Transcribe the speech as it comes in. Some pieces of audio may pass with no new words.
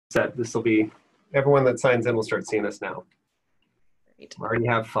set. This will be, everyone that signs in will start seeing us now. Great. We already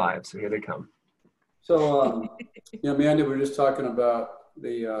have 5, so here they come. So, Amanda, we're just talking about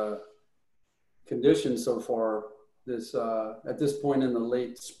the conditions so far this at this point in the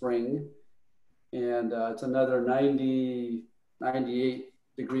late spring. And it's another 90, 98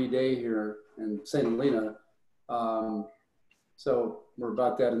 degree day here in St. Helena. So we're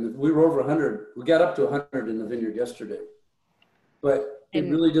about that. And we were over 100. We got up to 100 in the vineyard yesterday. But it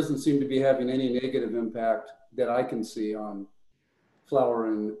really doesn't seem to be having any negative impact that I can see on flower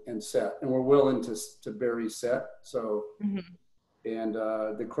and set. And we're well into berry set. So, and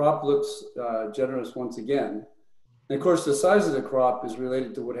the crop looks generous once again. And of course, the size of the crop is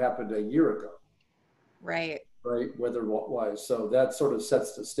related to what happened a year ago. Right. Right, weather-wise. So that sort of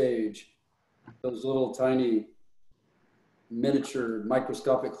sets the stage. Those little tiny miniature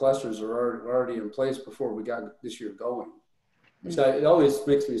microscopic clusters are already in place before we got this year going. Which it always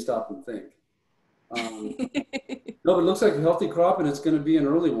makes me stop and think. No, but it looks like a healthy crop, and it's going to be an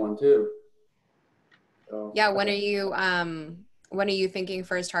early one too. So, yeah, when are you thinking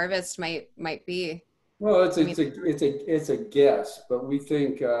first harvest might be? Well, it's a guess, but we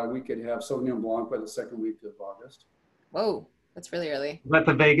think we could have Sauvignon Blanc by the second week of August. Whoa, that's really early. Is that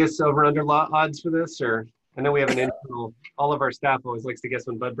the Vegas over/under odds for this, or I know we have an internal. All of our staff always likes to guess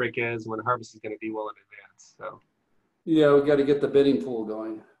when bud break is, when harvest is going to be well in advance. So yeah, we got to get the bidding pool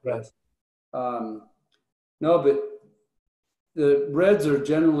going. Yes. No, but the reds are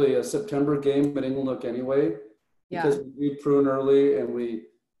generally a September game at Inglenook anyway, because we prune early and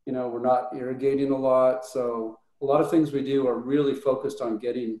we're not irrigating a lot. So a lot of things we do are really focused on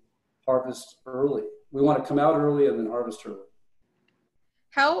getting harvest early. We want to come out early and then harvest early.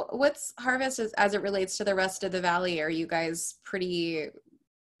 What's harvest as it relates to the rest of the valley? Are you guys pretty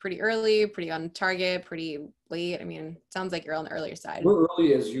early, pretty on target, pretty late? I mean, it sounds like you're on the earlier side. We're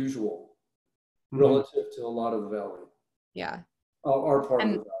early as usual relative to a lot of the valley. Yeah. Our part of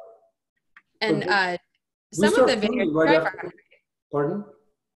the valley. And some of the vineyards dry farmed. Pardon?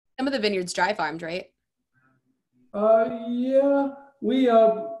 Some of the vineyards dry farmed, right? Yeah. We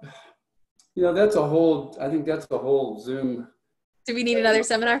that's a whole Zoom. Do we need another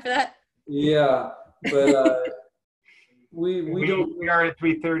seminar for that? Yeah, but we are at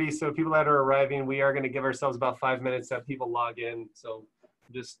 3:30, so people that are arriving, we are going to give ourselves about 5 minutes to have people log in. So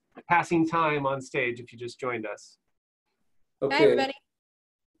just passing time on stage if you just joined us. Okay. Hi, everybody.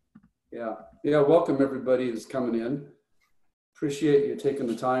 Yeah, welcome everybody that's coming in. Appreciate you taking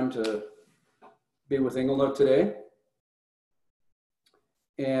the time to be with Inglenook today.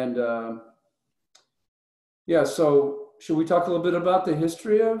 And so should we talk a little bit about the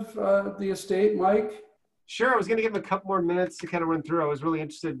history of the estate, Mike? Sure. I was going to give a couple more minutes to kind of run through. I was really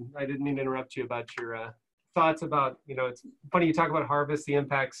interested. I didn't mean to interrupt you about your thoughts about, it's funny you talk about harvest, the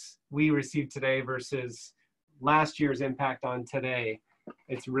impacts we received today versus last year's impact on today.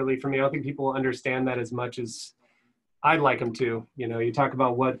 It's really, for me, I don't think people understand that as much as I'd like them to. You talk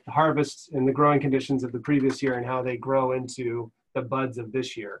about what harvests and the growing conditions of the previous year and how they grow into the buds of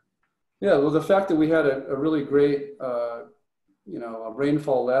this year. Yeah, well, the fact that we had a really great, a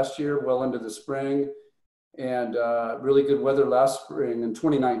rainfall last year, well into the spring, and really good weather last spring in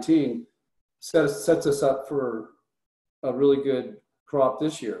 2019 sets us up for a really good crop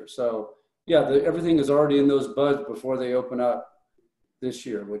this year. So yeah, everything is already in those buds before they open up this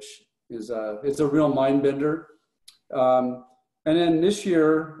year, which is it's a real mind bender. And then this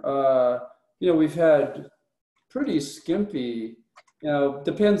year, we've had pretty skimpy.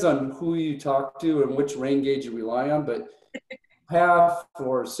 Depends on who you talk to and which rain gauge you rely on, but half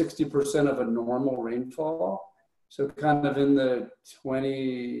or 60% of a normal rainfall. So kind of in the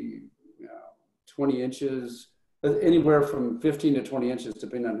 20 inches, anywhere from 15 to 20 inches,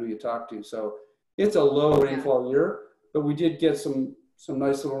 depending on who you talk to. So it's a low rainfall year, but we did get some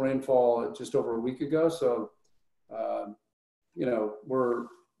nice little rainfall just over a week ago. So,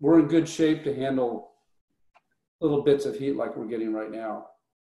 we're in good shape to handle little bits of heat like we're getting right now.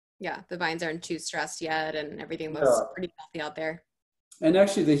 Yeah, the vines aren't too stressed yet and everything looks pretty healthy out there. And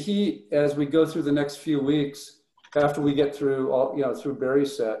actually the heat, as we go through the next few weeks, after we get through through berry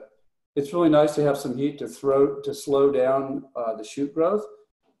set, it's really nice to have some heat to slow down the shoot growth,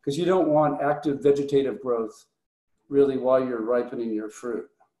 because you don't want active vegetative growth really while you're ripening your fruit.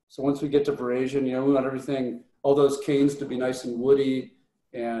 So once we get to veraison, we want everything, all those canes to be nice and woody,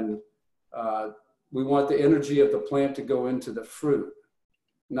 and we want the energy of the plant to go into the fruit,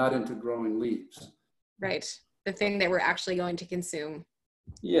 not into growing leaves. Right. The thing that we're actually going to consume.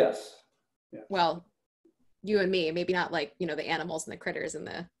 Yes. Well, you and me, maybe not like, the animals and the critters in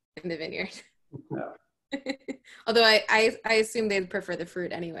the vineyard. No. Although I assume they'd prefer the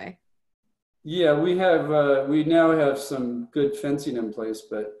fruit anyway. Yeah, we now have some good fencing in place,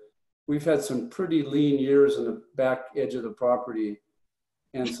 but we've had some pretty lean years in the back edge of the property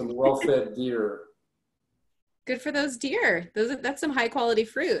and some well-fed deer. Good for those deer. That's some high quality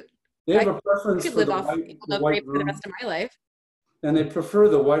fruit. They have a preference could for live the off white grape for the room, rest of my life, and they prefer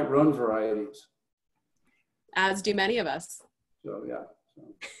the white run varieties. as do many of us. So yeah.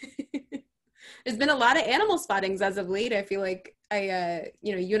 There's been a lot of animal spottings as of late. I feel like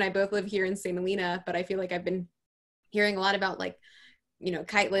you and I both live here in St. Helena, but I feel like I've been hearing a lot about like,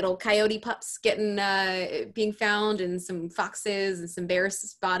 little coyote pups being found, and some foxes and some bear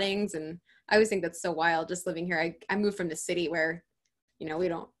spottings. And I always think that's so wild just living here. I moved from the city where,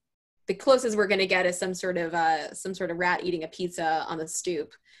 the closest we're going to get is some sort of rat eating a pizza on the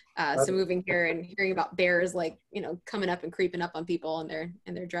stoop. So moving here and hearing about bears, coming up and creeping up on people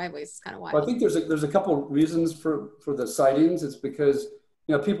in their driveways is kind of wild. Well, I think there's a couple of reasons for the sightings. It's because,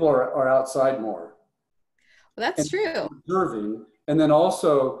 people are outside more. Well, that's true. Observing. And then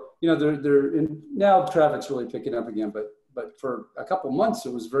also, now traffic's really picking up again, but for a couple months,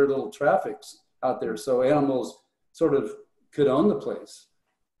 there was very little traffic out there. So animals sort of could own the place.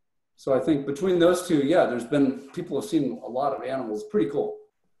 So I think between those two, people have seen a lot of animals. Pretty cool.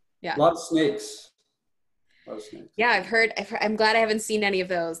 Yeah. A lot of snakes. Yeah, I've heard. I'm glad I haven't seen any of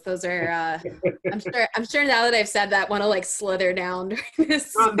those. Those are. I'm sure now that I've said that, want to slither down during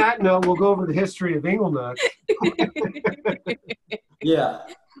this. On that note, we'll go over the history of Inglenook. Yeah.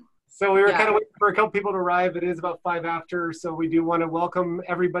 So we were kind of waiting for a couple people to arrive. It is about 5 after, so we do want to welcome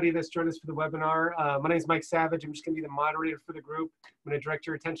everybody that's joined us for the webinar. My name is Mike Savage. I'm just going to be the moderator for the group. I'm going to direct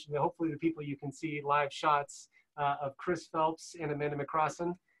your attention to hopefully the people you can see live shots of Chris Phelps and Amanda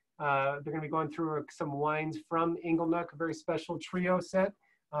McCrossin. They're going to be going through some wines from Inglenook, a very special trio set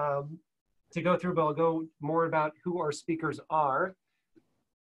to go through, but I'll go more about who our speakers are.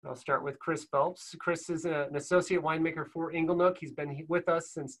 I'll start with Chris Phelps. Chris is an associate winemaker for Inglenook. He's been with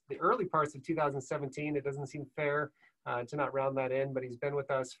us since the early parts of 2017. It doesn't seem fair to not round that in, but he's been with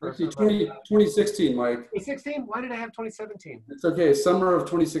us for 2016, Mike. 2016? Why did I have 2017? It's okay. Summer of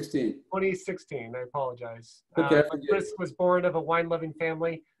 2016. 2016. I apologize. Okay. Chris was born of a wine-loving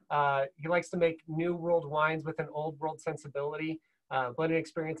family. He likes to make new world wines with an old world sensibility, blending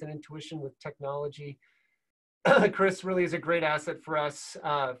experience and intuition with technology. Chris really is a great asset for us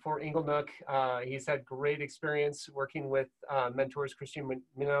for Inglenook. He's had great experience working with mentors Christian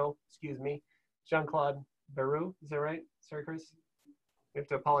Minot, Jean-Claude Barou. Is that right? Sorry, Chris. I have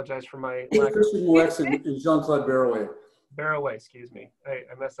to apologize for my lack Christian Moex and Jean-Claude Barrouet. Barrouet, excuse me. I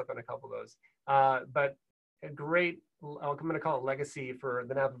messed up on a couple of those. But a great, I'm going to call it legacy for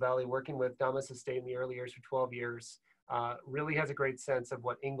the Napa Valley, working with Damas Estate in the early years for 12 years. Really has a great sense of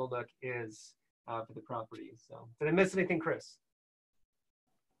what Inglenook is for the property. So did I miss anything, Chris?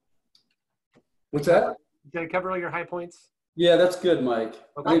 What's that? Did I cover all your high points? Yeah, that's good, Mike.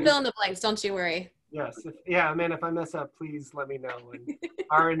 Okay. I'll fill in the blanks, don't you worry. Yes. Amanda, if I mess up, please let me know. And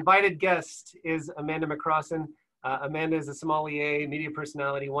our invited guest is Amanda McCrossin. Amanda is a sommelier, media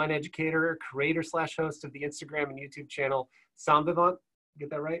personality, wine educator, creator/host of the Instagram and YouTube channel Sommelier. Get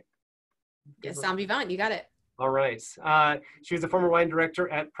that right? Yes, Sommelier, you got it. All right. She was a former wine director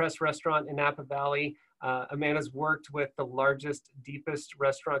at Press Restaurant in Napa Valley. Amanda's worked with the largest, deepest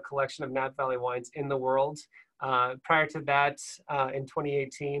restaurant collection of Napa Valley wines in the world. Prior to that, in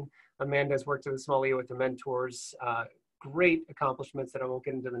 2018, Amanda has worked as a sommelier with the mentors. Great accomplishments that I won't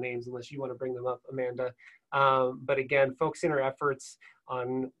get into the names unless you want to bring them up, Amanda. But again, focusing her efforts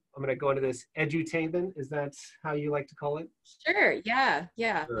on, I'm going to go into this edutainment. Is that how you like to call it? Sure. Yeah.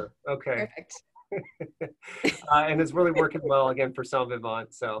 Sure. Okay. Perfect. And it's really working well again for Sommelier.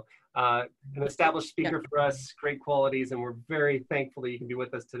 So an established speaker for us, great qualities, and we're very thankful that you can be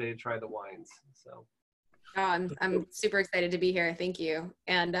with us today to try the wines. So I'm super excited to be here. Thank you.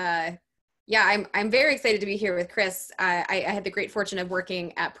 And I'm very excited to be here with Chris. I had the great fortune of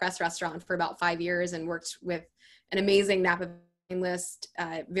working at Press Restaurant for about 5 years and worked with an amazing Napa list,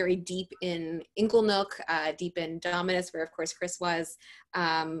 very deep in Inglenook, deep in Dominus, where of course Chris was.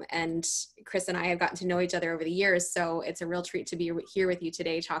 And Chris and I have gotten to know each other over the years. So it's a real treat to be here with you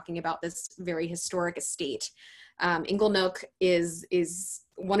today talking about this very historic estate. Inglenook is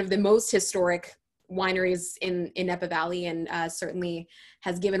one of the most historic wineries in Napa Valley, and certainly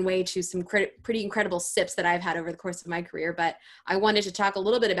has given way to some pretty incredible sips that I've had over the course of my career. But I wanted to talk a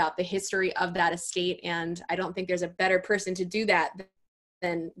little bit about the history of that estate, and I don't think there's a better person to do that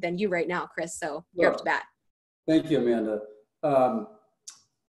than you right now, Chris. So you're up to bat. Thank you, Amanda.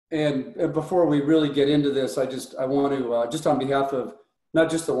 And before we really get into this, I want to just on behalf of not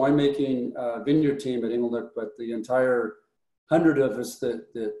just the winemaking vineyard team at Inglenook, but the entire 100 of us that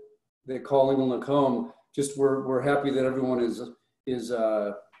they call Inglenook home. Just we're happy that everyone is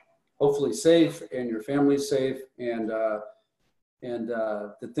hopefully safe and your family's safe, and that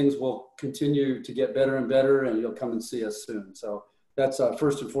things will continue to get better and better, and you'll come and see us soon. So that's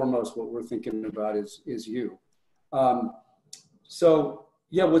first and foremost what we're thinking about is you. So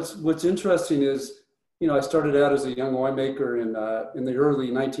yeah, what's interesting is, I started out as a young winemaker in the early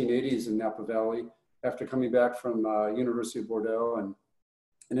 1980s in Napa Valley after coming back from University of Bordeaux and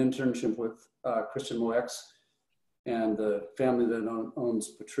an internship with Christian Moex and the family that owns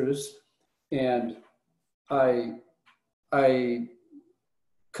Petrus. And I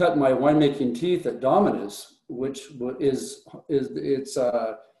cut my winemaking teeth at Dominus, which is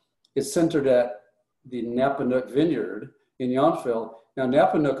centered at the Napa Nook Vineyard in Yountville. Now,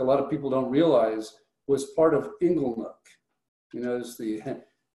 Napa Nook, a lot of people don't realize, was part of Inglenook. It's the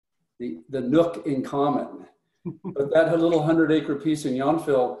Nook in common. But that little 100-acre piece in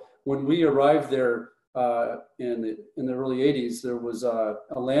Yountville, when we arrived there in the early 80s, there was a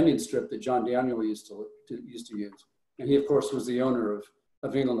landing strip that John Daniel used to use. And he, of course, was the owner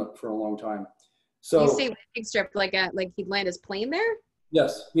of Inglenook for a long time. So you say landing strip like he'd land his plane there?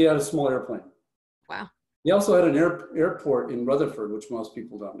 Yes, he had a small airplane. Wow. He also had an airport in Rutherford, which most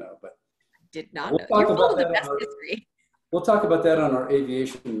people don't know. But did not know. You're full of the best history. We'll talk about that on our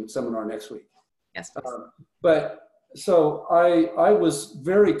aviation seminar next week. Yes. But so I was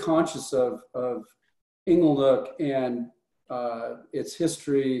very conscious of Inglenook and its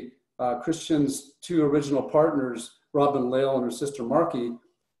history. Christian's two original partners, Robin Lale and her sister Marky,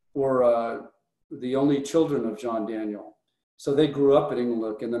 were the only children of John Daniel. So they grew up at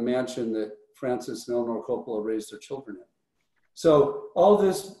Inglenook in the mansion that Francis and Eleanor Coppola raised their children in. So all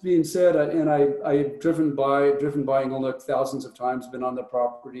this being said, and I've driven by Inglenook thousands of times, been on the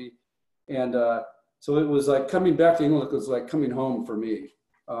property. And so it was like coming back to Inglenook was like coming home for me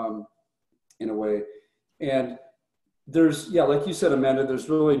in a way. And there's, like you said, Amanda, there's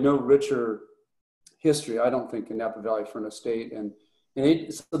really no richer history, I don't think, in Napa Valley for an estate. And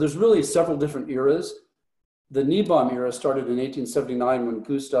so there's really several different eras. The Niebaum era started in 1879 when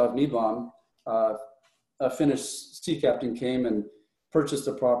Gustav Niebaum, a Finnish sea captain, came and purchased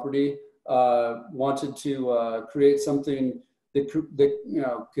the property, wanted to create something that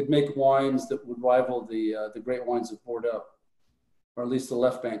could make wines that would rival the great wines of Bordeaux, or at least the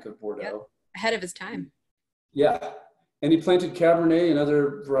left bank of Bordeaux. Yep. Ahead of his time. Yeah, and he planted Cabernet and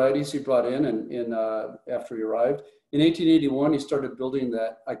other varieties he brought in after he arrived. In 1881, he started building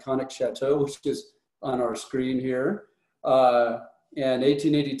that iconic chateau, which is on our screen here. And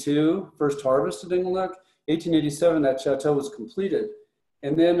 1882, first harvest at Inglenook. 1887, that chateau was completed.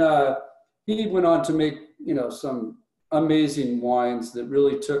 And then he went on to make, some amazing wines that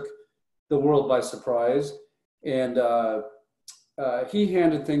really took the world by surprise. And he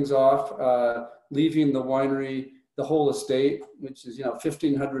handed things off, leaving the winery, the whole estate, which is,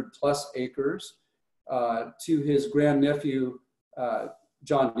 1,500 plus acres, to his grandnephew,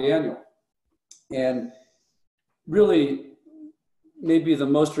 John Daniel. And really, maybe the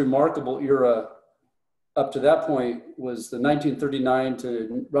most remarkable era up to that point was the 1939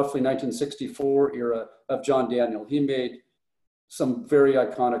 to roughly 1964 era of John Daniel. He made some very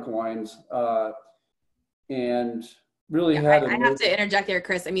iconic wines and really had. I have to interject there,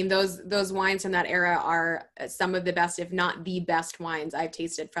 Chris. I mean, those wines from that era are some of the best, if not the best wines I've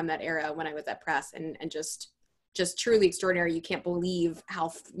tasted from that era when I was at Press, and just truly extraordinary. You can't believe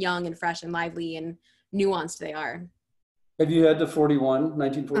how young and fresh and lively and nuanced they are. Have you had the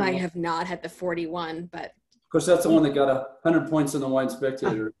 1941? I have not had the 41, but. Of course, that's the one that got 100 points in the Wine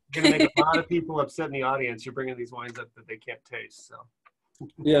Spectator. You're going to make a lot of people upset in the audience. You're bringing these wines up that they can't taste, so.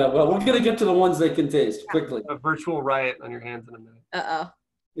 Yeah, well, we're going to get to the ones they can taste quickly. A virtual riot on your hands in a minute. Uh-oh.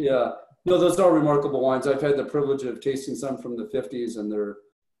 Yeah. No, those are remarkable wines. I've had the privilege of tasting some from the 50s, and they're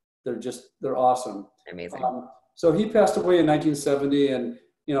awesome. Amazing. So he passed away in 1970, and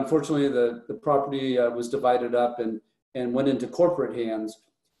unfortunately the property was divided up and went into corporate hands.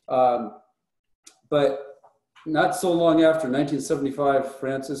 But not so long after, 1975,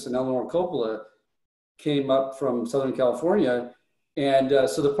 Francis and Eleanor Coppola came up from Southern California. And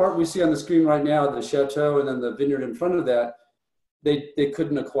so the part we see on the screen right now, the chateau and then the vineyard in front of that, they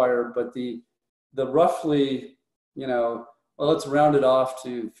couldn't acquire, but the roughly, let's round it off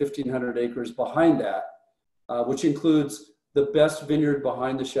to 1,500 acres behind that, which includes the best vineyard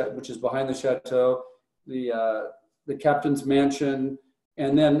behind which is behind the chateau, the captain's mansion,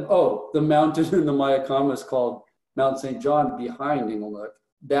 and then, the mountain in the Mayakama is called Mount St. John behind Inglenook,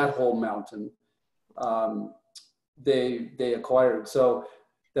 that whole mountain. they acquired. So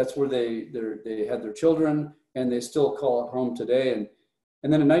that's where they had their children, and they still call it home today. And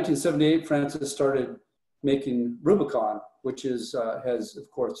then in 1978, Francis started making Rubicon, which is has, of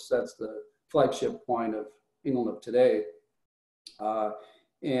course, that's the flagship wine of Inglenook today.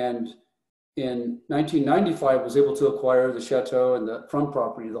 And in 1995, was able to acquire the chateau and the front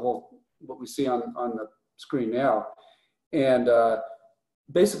property, the whole, what we see on the screen now. And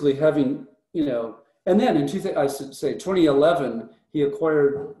basically having, you know, and then in 2011, he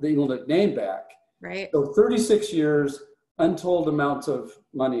acquired the Inglenook name back. Right. So 36 years, untold amounts of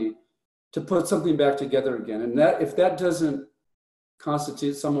money to put something back together again. And that, if that doesn't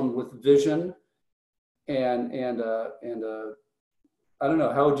constitute someone with vision and I don't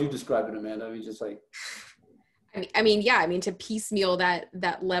know, how would you describe it, Amanda? I mean, just like. I mean, yeah, I mean, to piecemeal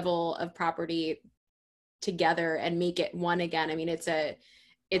that level of property together and make it one again. I mean, it's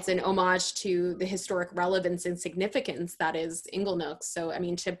an homage to the historic relevance and significance that is Inglenook. So, I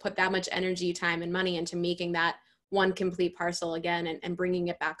mean, to put that much energy, time, and money into making that one complete parcel again and bringing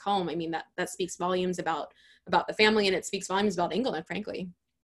it back home, I mean, that speaks volumes about the family, and it speaks volumes about Inglenook, frankly.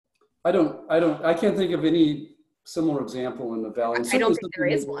 I can't think of any similar example in the Valley. I don't think there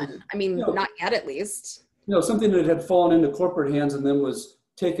is one. I mean, not yet, at least. You know, something that had fallen into corporate hands and then was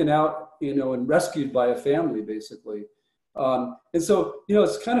taken out, you know, and rescued by a family, basically. And so, you know,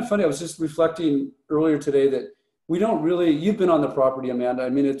 it's kind of funny. I was just reflecting earlier today that we don't really, you've been on the property, Amanda. I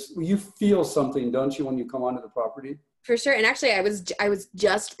mean, you feel something, don't you, when you come onto the property? For sure. And actually, I was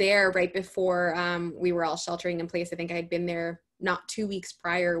just there right before we were all sheltering in place. I think I had been there not 2 weeks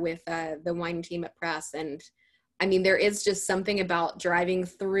prior with the wine team at Press. And I mean, there is just something about driving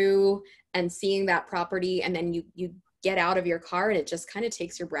through and seeing that property, and then you get out of your car and it just kind of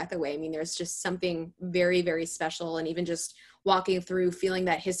takes your breath away. I mean, there's just something very, very special. And even just walking through, feeling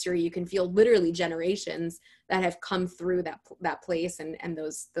that history, you can feel literally generations that have come through that place and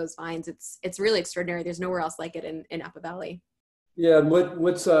those vines. It's really extraordinary. There's nowhere else like it in Napa Valley. Yeah. And what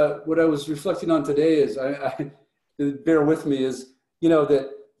I was reflecting on today is, I bear with me, is, you know, that,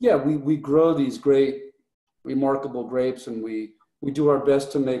 yeah, we grow these great, remarkable grapes, and we do our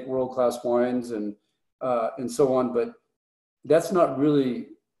best to make world-class wines and so on, but that's not really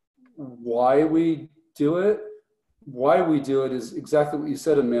why we do it. Why we do it is exactly what you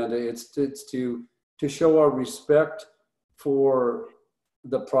said, Amanda. It's to show our respect for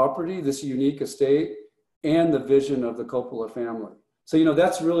the property, this unique estate, and the vision of the Coppola family. So, you know,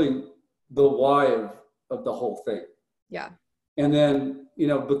 that's really the why of the whole thing. Yeah. And then, you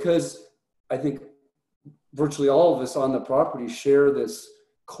know, because I think virtually all of us on the property share this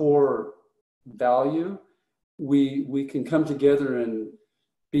core value, we can come together and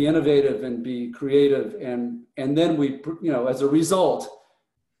be innovative and be creative, and then we, you know, as a result,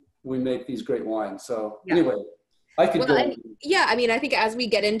 we make these great wines. So anyway, I could go. Yeah, I mean, I think as we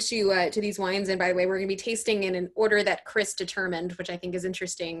get into to these wines, and by the way, we're going to be tasting in an order that Chris determined, which I think is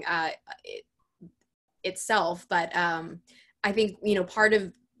interesting itself. But I think, you know, part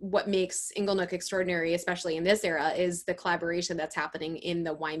of what makes Inglenook extraordinary, especially in this era, is the collaboration that's happening in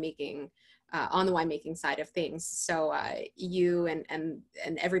the winemaking, on the winemaking side of things. So you and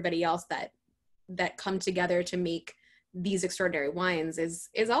everybody else that come together to make these extraordinary wines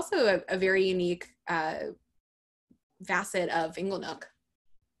is also a very unique facet of Inglenook.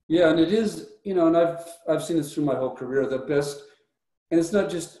 Yeah, and it is, you know, and I've seen this through my whole career. The best, and it's not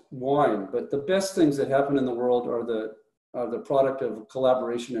just wine, but the best things that happen in the world are the product of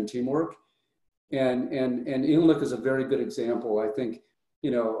collaboration and teamwork. And Inglenook is a very good example. I think,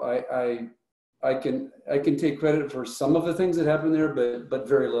 you know, I can take credit for some of the things that happen there, but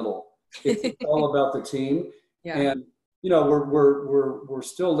very little. It's all about the team. Yeah. And, you know, we're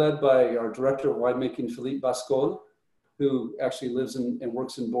still led by our director of winemaking, Philippe Bascol, who actually lives and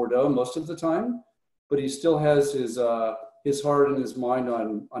works in Bordeaux most of the time, but he still has his heart and his mind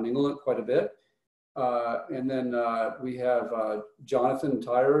on Inglenook quite a bit. And then we have Jonathan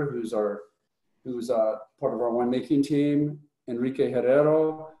Tyrer, who's part of our winemaking team, Enrique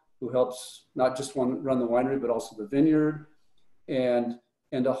Herrero, who helps not just run the winery, but also the vineyard, and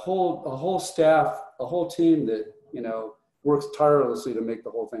a whole staff, a whole team that, you know, works tirelessly to make the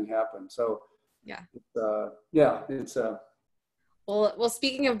whole thing happen. So it's Well,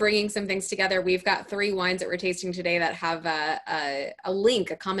 speaking of bringing some things together, we've got 3 wines that we're tasting today that have a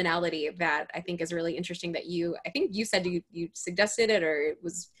link, a commonality that I think is really interesting, that I think you said you suggested it, or it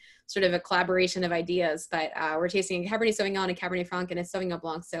was sort of a collaboration of ideas, but we're tasting a Cabernet Sauvignon, a Cabernet Franc, and a Sauvignon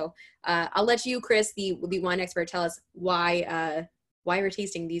Blanc. So I'll let you, Chris, the wine expert, tell us why we're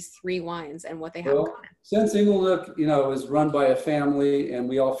tasting these 3 wines and what they have in common. Since Inglenook, you know, is run by a family, and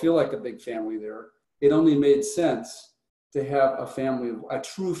we all feel like a big family there, it only made sense to have a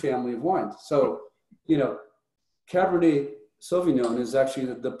true family of wines. So, you know, Cabernet Sauvignon is actually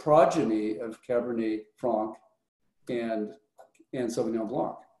the progeny of Cabernet Franc and Sauvignon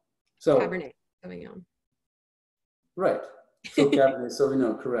Blanc. So Cabernet Sauvignon. Right. So Cabernet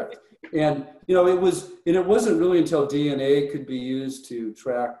Sauvignon, correct. And, you know, it wasn't really until DNA could be used to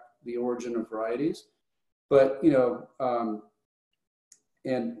track the origin of varieties. But, you know,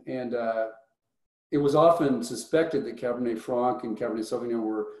 it was often suspected that Cabernet Franc and Cabernet Sauvignon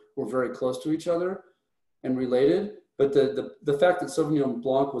were very close to each other and related. But the fact that Sauvignon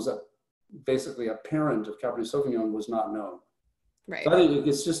Blanc was basically a parent of Cabernet Sauvignon was not known. Right. So I think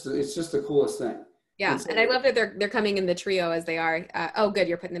it's just the coolest thing. Yeah, and I love that they're coming in the trio as they are. Oh, good,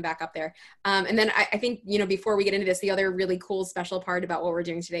 you're putting them back up there. And then I think, you know, before we get into this, the other really cool special part about what we're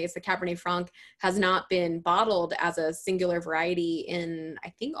doing today is the Cabernet Franc has not been bottled as a singular variety in, I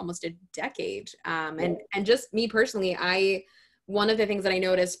think, almost a decade. And just me personally, one of the things that I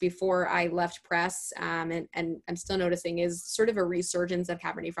noticed before I left press, and I'm still noticing, is sort of a resurgence of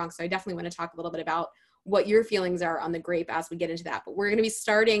Cabernet Franc. So I definitely want to talk a little bit about what your feelings are on the grape as we get into that. But we're going to be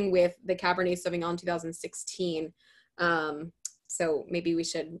starting with the Cabernet Sauvignon 2016. So maybe we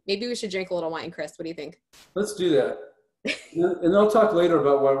should drink a little wine, Chris. What do you think? Let's do that. And I'll talk later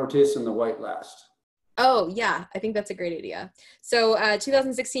about why we're tasting the white last. Oh yeah, I think that's a great idea. So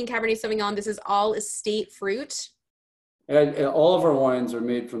 2016 Cabernet Sauvignon, this is all estate fruit. And all of our wines are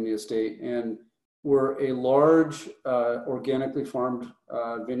made from the estate, and we're a large organically farmed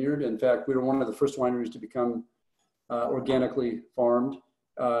vineyard. In fact, we were one of the first wineries to become organically farmed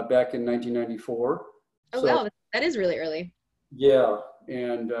back in 1994. Oh, so, wow, that is really early. Yeah,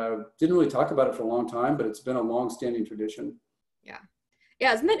 and didn't really talk about it for a long time, but it's been a long-standing tradition. Yeah.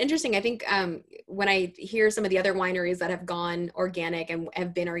 Yeah, isn't that interesting? I think when I hear some of the other wineries that have gone organic and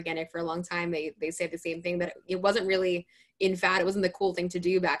have been organic for a long time, they say the same thing, that it wasn't really in fat. It wasn't the cool thing to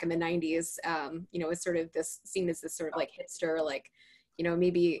do back in the 90s. You know, it's sort of seen as this sort of like hipster, like, you know,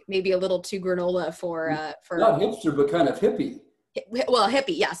 maybe a little too granola for not hipster, but kind of hippie. Well,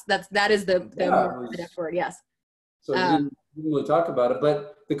 hippie, yes, that is the word, yes. So we didn't really talk about it,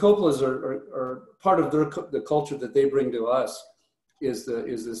 but the Coppolas are part of the culture that they bring to us. Is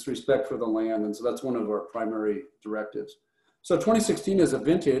this respect for the land, and so that's one of our primary directives. So 2016 is a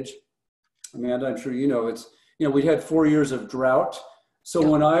vintage, Amanda. I'm sure you know we had 4 years of drought. So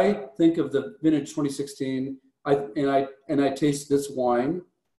when I think of the vintage 2016, I taste this wine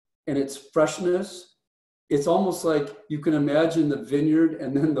and its freshness, it's almost like you can imagine the vineyard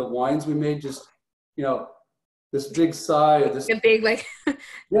and then the wines we made. Just this big sigh, this a big like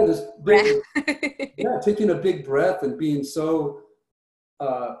this big taking a big breath and being so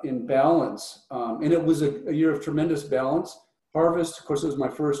in balance. And it was a year of tremendous balance. Harvest, of course, it was my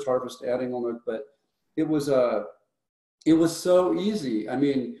first harvest adding on it, but it was so easy. I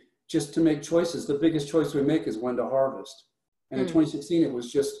mean, just to make choices. The biggest choice we make is when to harvest. And in 2016, it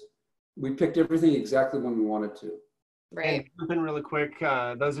was just, we picked everything exactly when we wanted to. Right. Jump in really quick.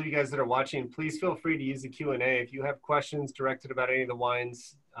 Those of you guys that are watching, please feel free to use the Q&A. If you have questions directed about any of the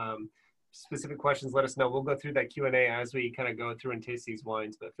wines, specific questions, let us know. We'll go through that Q&A as we kind of go through and taste these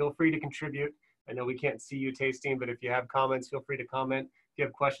wines, but feel free to contribute. I know we can't see you tasting, but if you have comments, feel free to comment. If you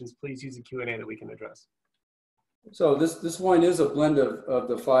have questions, please use the Q&A that we can address. So this wine is a blend of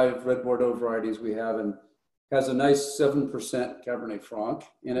the 5 red Bordeaux varieties we have, and has a nice 7% Cabernet Franc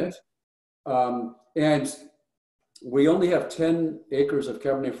in it. And we only have 10 acres of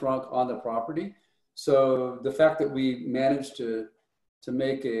Cabernet Franc on the property. So the fact that we managed to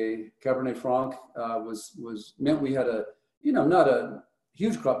make a Cabernet Franc meant we had not a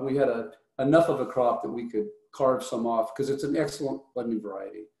huge crop, but we had enough of a crop that we could carve some off, because it's an excellent blending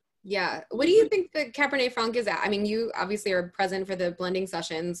variety. Yeah. What do you think the Cabernet Franc is at? I mean, you obviously are present for the blending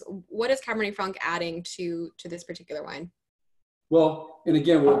sessions. What is Cabernet Franc adding to this particular wine? Well, and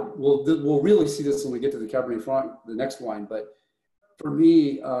again, we'll really see this when we get to the Cabernet Franc, the next wine. But for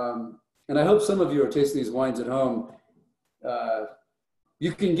me, and I hope some of you are tasting these wines at home,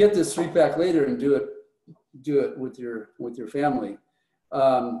 you can get this 3-pack later and do it with your family,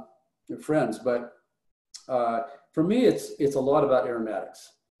 your friends. But for me, it's a lot about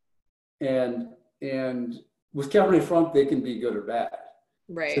aromatics, and with Cabernet Franc, they can be good or bad.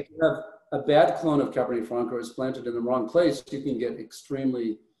 Right. So if you have a bad clone of Cabernet Franc, or is planted in the wrong place, you can get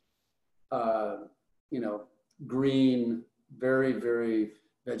extremely, green, very, very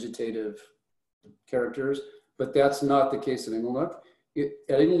vegetative characters. But that's not the case at Inglenook.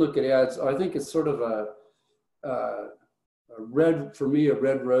 At Inglenook, it adds, I think it's sort of a red, for me, a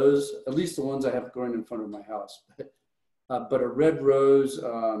red rose, at least the ones I have growing in front of my house. But a red rose,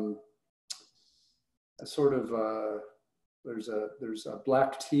 sort of, there's a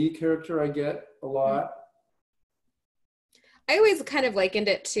black tea character I get a lot. I always kind of likened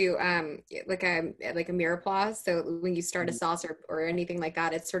it to like a mirepoix. So when you start a sauce or anything like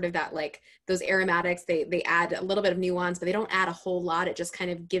that, it's sort of that, like those aromatics, they add a little bit of nuance, but they don't add a whole lot. It just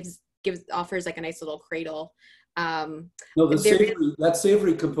kind of offers like a nice little cradle. No, that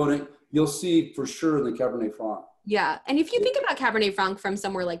savory component you'll see for sure in the Cabernet Franc. Yeah. And if you think about Cabernet Franc from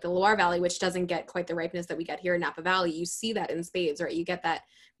somewhere like the Loire Valley, which doesn't get quite the ripeness that we get here in Napa Valley, you see that in spades, right? You get that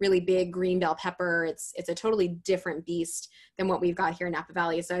really big green bell pepper. It's a totally different beast than what we've got here in Napa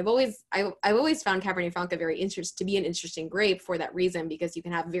Valley. So I've always found Cabernet Franc to be an interesting grape for that reason, because you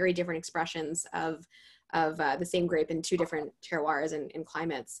can have very different expressions of the same grape in two different terroirs and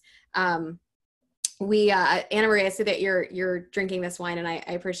climates. Anna Marie, I see that you're drinking this wine, and I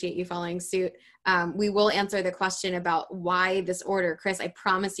appreciate you following suit. We will answer the question about why this order. Chris, I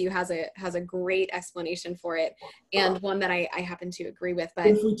promise you, has a great explanation for it, and one that I happen to agree with. But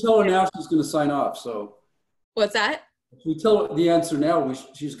if we tell her now, she's going to sign off. So what's that? If we tell her the answer now,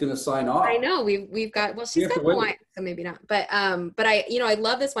 she's going to sign off. I know we've got, well, she's got the wine, so maybe not. But I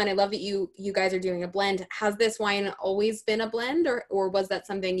love this wine. I love that you guys are doing a blend. Has this wine always been a blend, or was that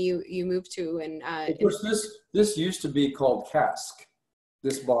something you moved to? And of course, this used to be called cask.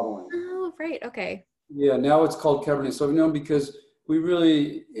 This bottling. Oh, right. Okay. Yeah, now it's called Cabernet Sauvignon because it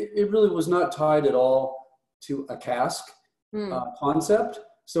really was not tied at all to a cask concept.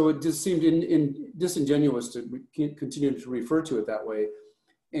 So it just seemed disingenuous to continue to refer to it that way.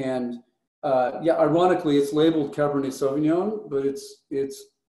 And yeah, ironically, it's labeled Cabernet Sauvignon, but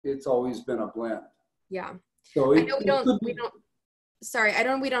it's always been a blend. Yeah. So I know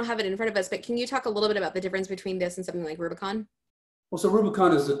we don't have it in front of us, but can you talk a little bit about the difference between this and something like Rubicon? Well, so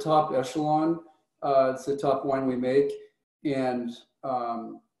Rubicon is the top echelon. It's the top wine we make. And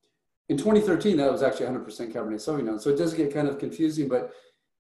in 2013, that was actually 100% Cabernet Sauvignon. So it does get kind of confusing, but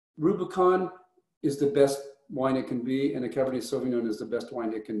Rubicon is the best wine it can be, and a Cabernet Sauvignon is the best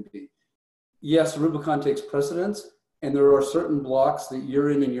wine it can be. Yes, Rubicon takes precedence, and there are certain blocks that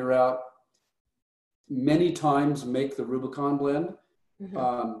year in and year out many times make the Rubicon blend.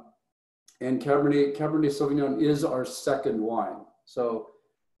 Mm-hmm. And Cabernet Sauvignon is our second wine. So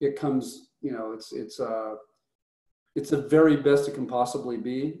it comes, it's the very best it can possibly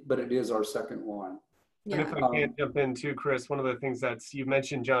be, but it is our second wine. Yeah. And if I can jump in too, Chris, one of the things you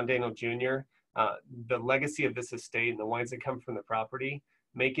mentioned John Daniel Jr., the legacy of this estate and the wines that come from the property,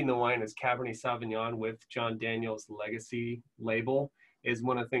 making the wine as Cabernet Sauvignon with John Daniel's legacy label is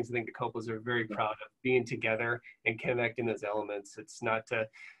one of the things I think the Coppolas are very proud of, being together and connecting those elements. It's not to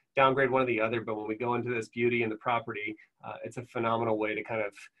downgrade one or the other, but when we go into this beauty and the property, it's a phenomenal way to kind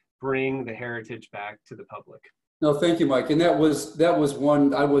of bring the heritage back to the public. No, thank you, Mike. And that was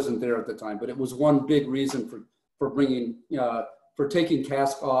one, I wasn't there at the time, but it was one big reason for bringing, for taking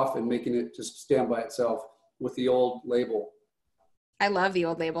cask off and making it just stand by itself with the old label. I love the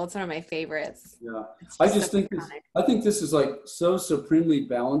old label. It's one of my favorites. Yeah. I think this is like so supremely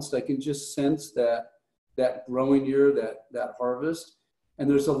balanced. I can just sense that growing year, that harvest. And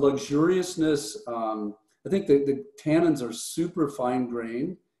there's a luxuriousness. I think the tannins are super fine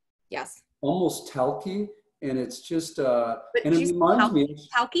grained. Yes. Almost talky. And it's just, and it reminds me.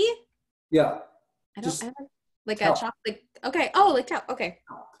 Talky? Yeah. I don't like talc. A chocolate. Okay. Oh, like talc. Okay.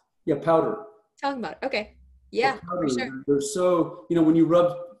 Yeah, powder. Talking about it. Okay. Yeah, for sure. They're so, when you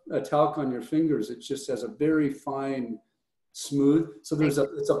rub a talc on your fingers, it just has a very fine, smooth. So it's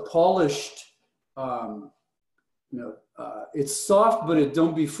a polished, it's soft, but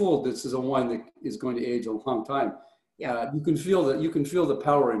don't be fooled. This is a wine that is going to age a long time. Yeah. You can feel the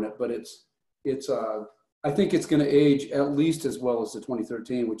power in it, but I think it's going to age at least as well as the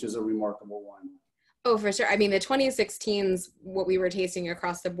 2013, which is a remarkable wine. Oh, for sure. I mean, the 2016s, what we were tasting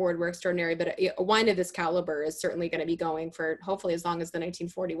across the board were extraordinary, but a wine of this caliber is certainly going to be going for hopefully as long as the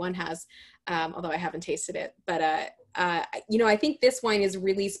 1941 has, although I haven't tasted it. But, I think this wine is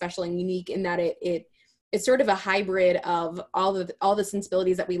really special and unique in that it's sort of a hybrid of all the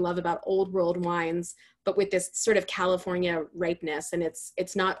sensibilities that we love about old world wines, but with this sort of California ripeness. And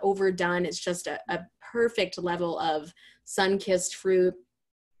it's not overdone. It's just a perfect level of sun-kissed fruit,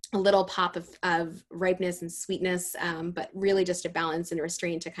 a little pop of ripeness and sweetness, but really just a balance and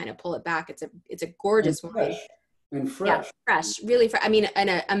restraint to kind of pull it back. It's a gorgeous wine. And fresh. Yeah, fresh, really fresh. I mean,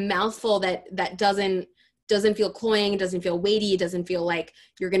 and a mouthful that doesn't feel cloying, doesn't feel weighty, doesn't feel like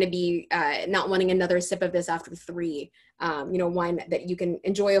you're going to be not wanting another sip of this after 3. Wine that you can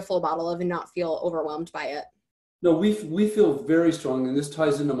enjoy a full bottle of and not feel overwhelmed by it. No, we feel very strong, and this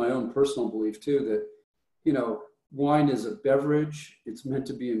ties into my own personal belief too, that, wine is a beverage. It's meant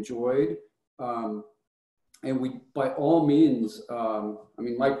to be enjoyed. And we, by all means, I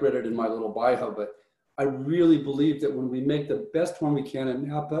mean, Mike read it in my little bio, but I really believe that when we make the best one we can in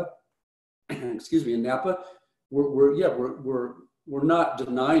Napa, excuse me, in Napa, we're not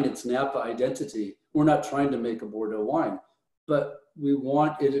denying its Napa identity. We're not trying to make a Bordeaux wine, but we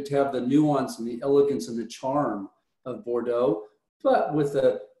want it to have the nuance and the elegance and the charm of Bordeaux, but with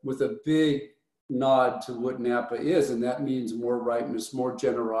a big nod to what Napa is, and that means more ripeness, more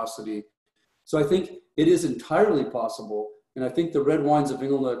generosity. So I think it is entirely possible, and I think the red wines of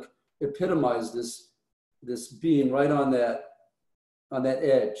Inglenook epitomize this being right on that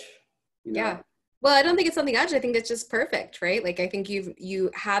edge. You know? Yeah. Well, I don't think it's on the edge. I think it's just perfect, right? Like I think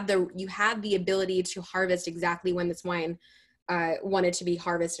you had the ability to harvest exactly when this wine wanted to be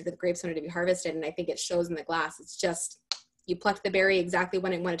harvested, or the grapes wanted to be harvested, and I think it shows in the glass. It's just you plucked the berry exactly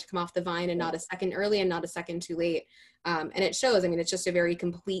when it wanted to come off the vine, and not a second early and not a second too late. And it shows. I mean, it's just a very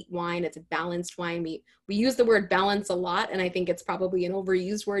complete wine. It's a balanced wine. We use the word balance a lot, and I think it's probably an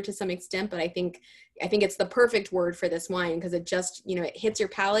overused word to some extent, but I think it's the perfect word for this wine, because it just, you know, it hits your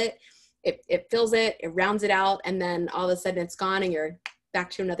palate, it fills it, it rounds it out, and then all of a sudden it's gone and you're back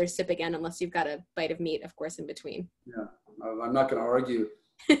to another sip again, unless you've got a bite of meat, of course, in between. Yeah, I'm not going to argue.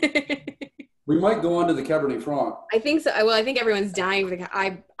 We might go on to the Cabernet Franc. I think so. Well, I think everyone's dying for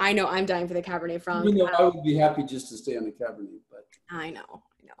I know I'm dying for the Cabernet Franc. You know, I would be happy just to stay on the Cabernet, but I know.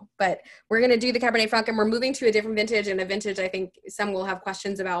 But we're going to do the Cabernet Franc, and we're moving to a different vintage, and a vintage I think some will have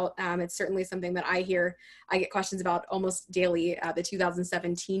questions about. It's certainly something that I get questions about almost daily, the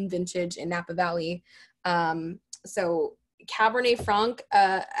 2017 vintage in Napa Valley. So Cabernet Franc,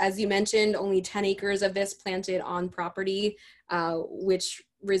 as you mentioned, only 10 acres of this planted on property, which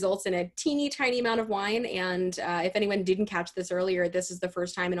results in a teeny tiny amount of wine. And if anyone didn't catch this earlier, this is the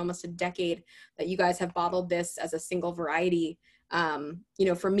first time in almost a decade that you guys have bottled this as a single variety. You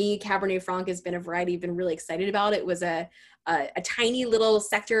know, for me, Cabernet Franc has been a variety I've been really excited about. It was a tiny little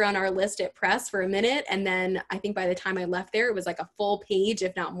sector on our list at Press for a minute. And then I think by the time I left there, it was like a full page,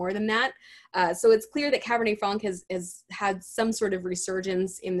 if not more than that. So it's clear that Cabernet Franc has had some sort of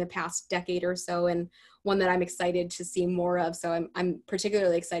resurgence in the past decade or so, and one that I'm excited to see more of. So I'm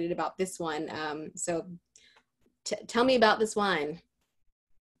particularly excited about this one. So tell me about this wine.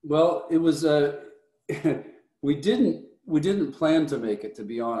 Well, it was we didn't plan to make it, to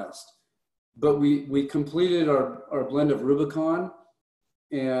be honest, but we completed our blend of Rubicon,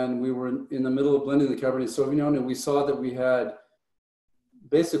 and we were in the middle of blending the Cabernet Sauvignon, and we saw that we had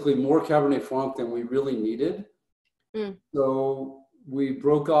basically more Cabernet Franc than we really needed. So we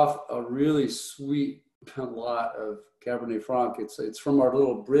broke off a really sweet lot of Cabernet Franc. It's from our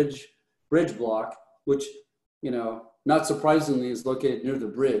little bridge block, which, you know, not surprisingly is located near the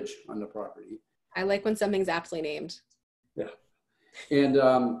bridge on the property. I like when something's aptly named. Yeah.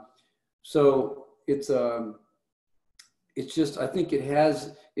 And so it's just, I think it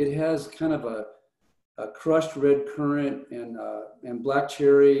has kind of a crushed red currant and black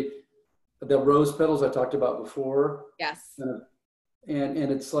cherry, the rose petals I talked about before. Yes. And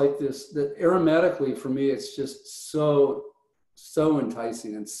it's like this, that aromatically for me, it's just so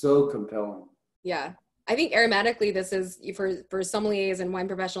enticing and so compelling. Yeah. I think aromatically, this is for sommeliers and wine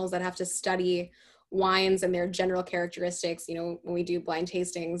professionals that have to study wines and their general characteristics. You know, when we do blind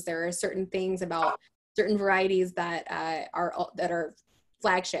tastings, there are certain things about certain varieties that are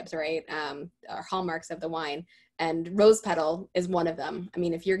flagships, right? Are hallmarks of the wine. And rose petal is one of them. I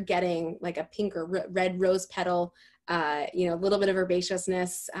mean, if you're getting like a pink or red rose petal, you know, a little bit of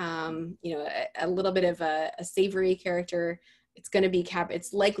herbaceousness, you know, a little bit of a savory character,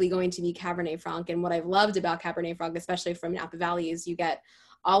 it's likely going to be Cabernet Franc. And what I've loved about Cabernet Franc, especially from Napa Valley, is you get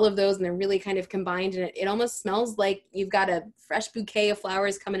all of those and they're really kind of combined, and it almost smells like you've got a fresh bouquet of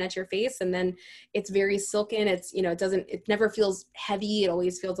flowers coming at your face. And then it's very silken. It's, you know, it never feels heavy. It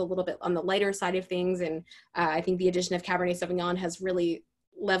always feels a little bit on the lighter side of things. And I think the addition of Cabernet Sauvignon has really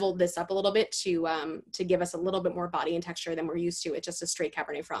leveled this up a little bit to give us a little bit more body and texture than we're used to. It's just a straight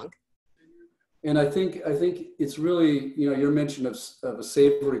Cabernet Franc. And I think it's really, you know, your mention of a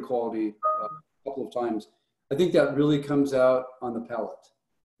savory quality a couple of times. I think that really comes out on the palate.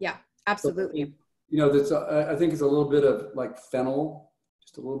 Yeah, absolutely. So, you know, that's I think it's a little bit of like fennel,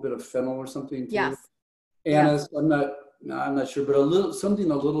 just a little bit of fennel or something too. Yes. Anise, yeah. I'm not sure, but something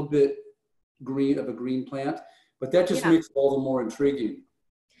a little bit green, of a green plant, but that just makes it all the more intriguing.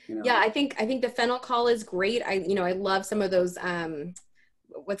 You know? Yeah, I think the fennel call is great. I love some of those.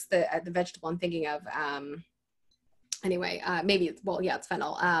 What's the vegetable I'm thinking of? Anyway, maybe it's, well, yeah, it's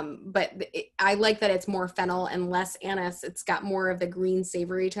fennel. But I like that it's more fennel and less anise. It's got more of the green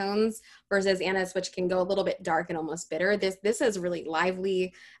savory tones versus anise, which can go a little bit dark and almost bitter. This is really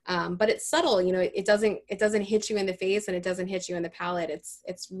lively, but it's subtle. You know, it doesn't hit you in the face and it doesn't hit you in the palate.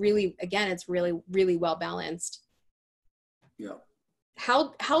 It's really, again, it's really, really well balanced. Yeah.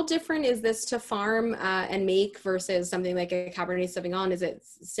 How different is this to farm and make versus something like a Cabernet Sauvignon? Is it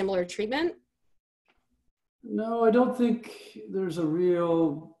similar treatment? No, I don't think there's a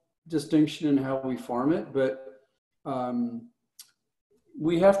real distinction in how we farm it, but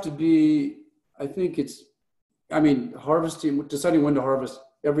we have to be, I think harvesting, deciding when to harvest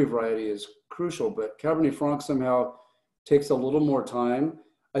every variety is crucial, but Cabernet Franc somehow takes a little more time.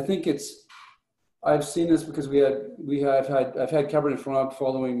 I think I've seen this because I've had Cabernet Franc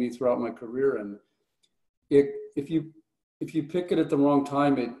following me throughout my career, and if you pick it at the wrong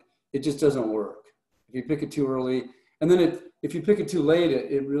time, it just doesn't work. If you pick it too early, and then if you pick it too late,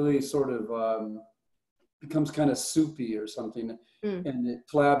 it really sort of becomes kind of soupy or something, and it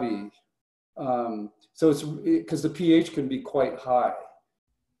flabby. So it's because the pH can be quite high.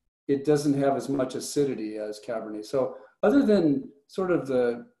 It doesn't have as much acidity as Cabernet. So other than sort of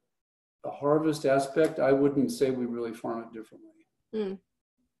the harvest aspect, I wouldn't say we really farm it differently.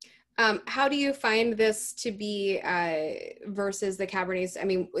 How do you find this to be versus the Cabernets? I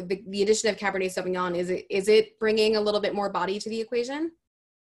mean, the addition of Cabernet Sauvignon, is it bringing a little bit more body to the equation?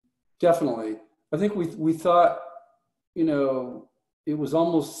 Definitely. I think we thought, you know, it was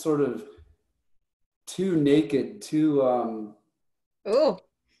almost sort of too naked, too oh,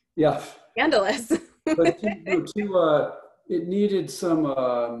 yeah, scandalous. but it needed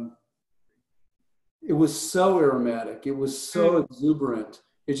some. It was so aromatic. It was so exuberant.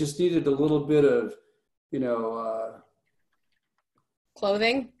 It just needed a little bit of, you know,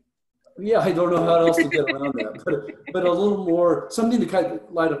 clothing. Yeah, I don't know how else to get around that, but a little more, something to kind of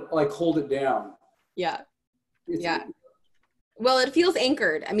like hold it down. Yeah. Yeah. Well, it feels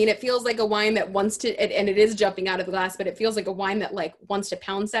anchored. I mean, it feels like a wine that wants to, and it is jumping out of the glass, but it feels like a wine that like wants to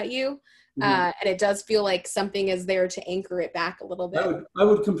pounce at you. And it does feel like something is there to anchor it back a little bit. I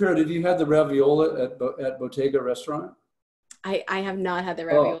would compare it. Have you had the raviola at Bottega restaurant? I have not had the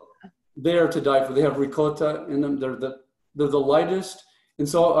raviola. Oh, they are to die for. They have ricotta in them. They're the lightest. And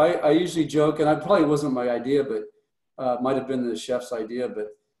so I usually joke, and it probably wasn't my idea, but might have been the chef's idea,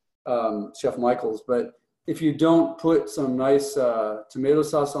 but Chef Michael's. But if you don't put some nice tomato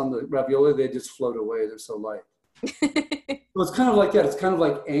sauce on the ravioli, they just float away. They're so light. So it's kind of like that. It's kind of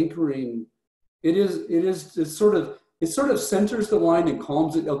like anchoring. It sort of centers the wine and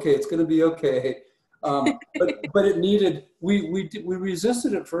calms it. Okay, it's going to be okay. But it needed, we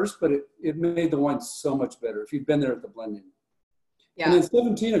resisted at first, but it made the wine so much better if you've been there at the blending. Yeah. And then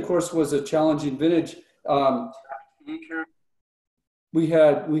 17, of course, was a challenging vintage. We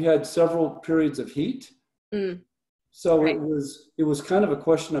had several periods of heat. So right. it was kind of a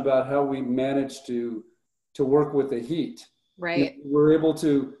question about how we managed to work with the heat. Right. We were able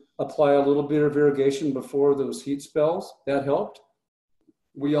to apply a little bit of irrigation before those heat spells. That helped.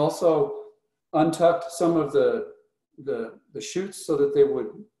 We also untucked some of the shoots so that they would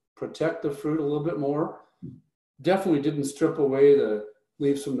protect the fruit a little bit more. Definitely didn't strip away the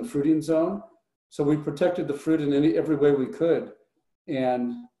leaves from the fruiting zone. So we protected the fruit in every way we could.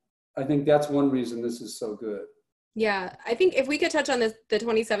 And I think that's one reason this is so good. Yeah, I think if we could touch on the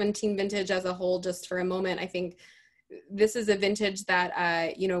 2017 vintage as a whole just for a moment, I think this is a vintage that,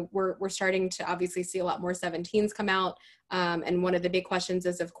 we're starting to obviously see a lot more 17s come out. And one of the big questions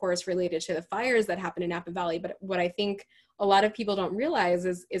is, of course, related to the fires that happened in Napa Valley. But what I think a lot of people don't realize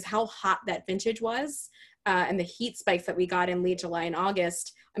is how hot that vintage was and the heat spikes that we got in late July and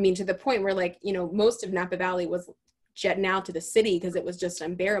August. I mean, to the point where most of Napa Valley was jetting out to the city because it was just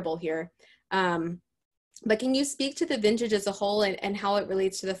unbearable here. But can you speak to the vintage as a whole and how it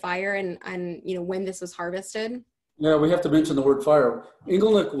relates to the fire and when this was harvested? Yeah, we have to mention the word fire.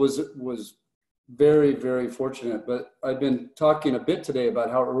 Inglenook was very, very fortunate, but I've been talking a bit today about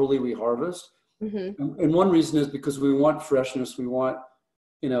how early we harvest. Mm-hmm. And one reason is because we want freshness. We want,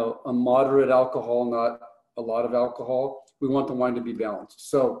 a moderate alcohol, not a lot of alcohol. We want the wine to be balanced.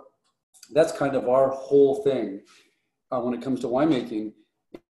 So that's kind of our whole thing when it comes to winemaking.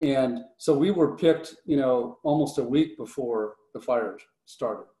 And so we were picked, almost a week before the fires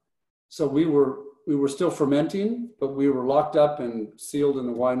started. So we were still fermenting, but we were locked up and sealed in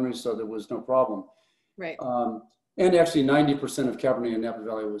the winery, so there was no problem. Right. And actually 90% of Cabernet in Napa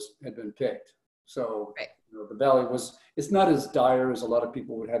Valley had been picked. So right. The valley it's not as dire as a lot of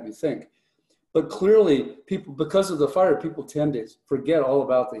people would have you think. But clearly, people, because of the fire, people tend to forget all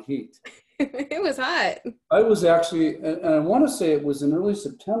about the heat. It was hot. I was actually, and I want to say it was in early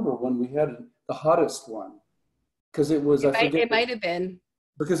September when we had the hottest one, because it was, I forget. It might have been.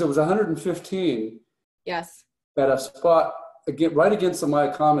 Because it was 115. Yes. At a spot again, right against the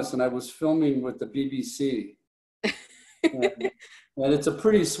Mayacamas, and I was filming with the BBC. and it's a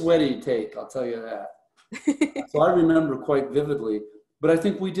pretty sweaty take, I'll tell you that. So I remember quite vividly. But I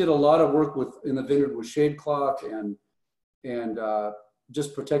think we did a lot of work in the vineyard with shade cloth and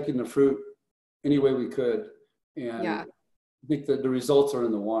just protecting the fruit any way we could. And yeah. I think that the results are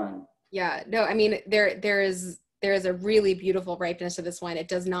in the wine. Yeah, no, I mean, there is a really beautiful ripeness to this wine. It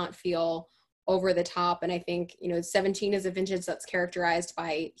does not feel over the top. And I think, 17 is a vintage that's characterized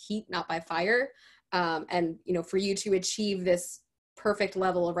by heat, not by fire. And, for you to achieve this perfect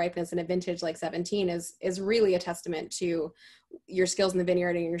level of ripeness in a vintage like 17 is really a testament to your skills in the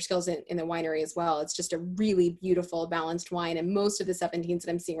vineyard and your skills in the winery as well. It's just a really beautiful, balanced wine. And most of the 17s that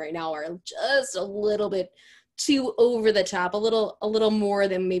I'm seeing right now are just a little bit too over the top, a little more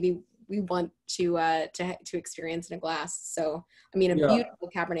than maybe we want to experience in a glass. So, I mean, beautiful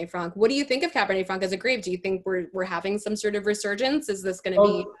Cabernet Franc. What do you think of Cabernet Franc as a grape? Do you think we're having some sort of resurgence? Is this going to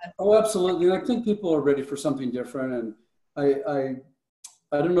be? Oh, absolutely. I think people are ready for something different. And I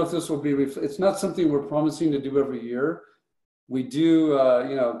don't know if this will be, it's not something we're promising to do every year. We do,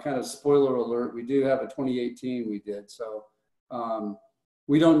 kind of spoiler alert, we do have a 2018 we did. So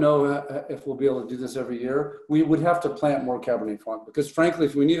we don't know if we'll be able to do this every year. We would have to plant more Cabernet Franc because frankly,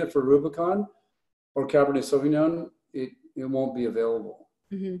 if we need it for Rubicon or Cabernet Sauvignon, it won't be available.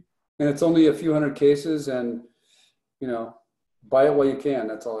 Mm-hmm. And it's only a few hundred cases and, buy it while you can.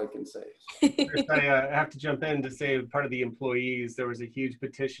 That's all I can say. I have to jump in to say part of the employees, there was a huge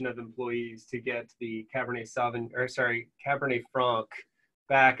petition of employees to get the Cabernet Franc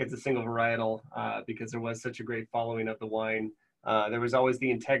back as a single varietal because there was such a great following of the wine. There was always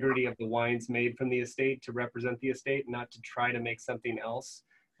the integrity of the wines made from the estate to represent the estate, not to try to make something else.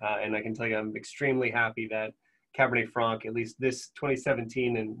 And I can tell you, I'm extremely happy that Cabernet Franc, at least this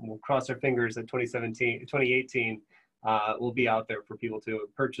 2017, and we'll cross our fingers that 2018 will be out there for people to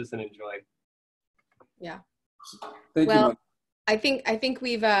purchase and enjoy. Yeah. Thank you. I think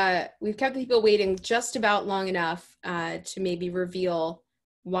we've kept people waiting just about long enough to maybe reveal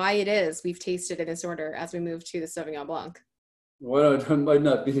why it is we've tasted in this order as we move to the Sauvignon Blanc. Well, it might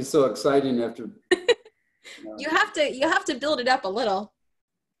not be so exciting after. You have to build it up a little.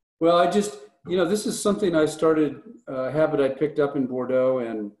 Well, I just, this is something I started, a habit I picked up in Bordeaux,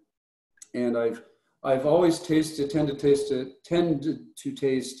 and I've always tend to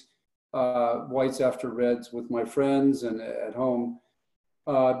taste whites after reds with my friends and at home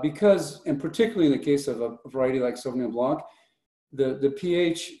because, and particularly in the case of a variety like Sauvignon Blanc, the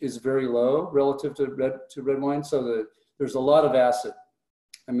pH is very low relative to red wine, so there's a lot of acid.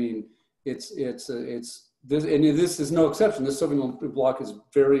 I mean, it's this, and this is no exception. This Sauvignon Blanc is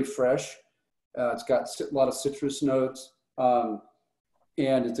very fresh. It's got a lot of citrus notes, and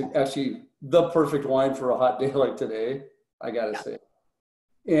it's actually the perfect wine for a hot day like today, I gotta say.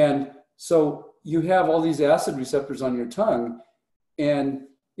 And so you have all these acid receptors on your tongue, and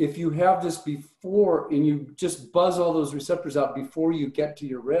if you have this before and you just buzz all those receptors out before you get to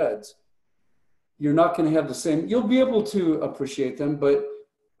your reds, you're not going to have the same, you'll be able to appreciate them, but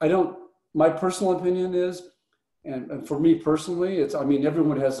my personal opinion is, and for me personally,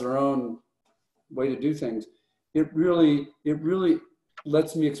 everyone has their own way to do things. It really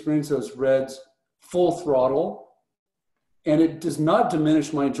lets me experience those reds full throttle, and it does not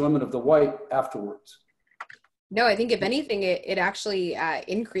diminish my enjoyment of the white afterwards. No, I think if anything, it actually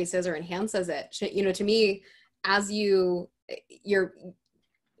increases or enhances it. To me,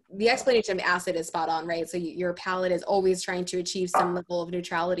 the explanation of acid is spot on, right? So your palate is always trying to achieve some level of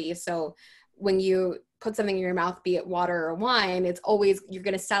neutrality. So when you put something in your mouth, be it water or wine, it's always, you're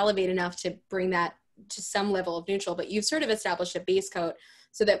going to salivate enough to bring that to some level of neutral, but you've sort of established a base coat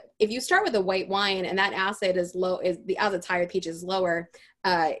so that if you start with a white wine and that acid is low, as it's higher, pH is lower,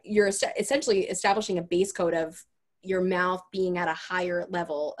 you're essentially establishing a base coat of your mouth being at a higher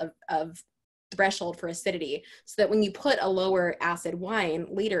level of threshold for acidity, so that when you put a lower acid wine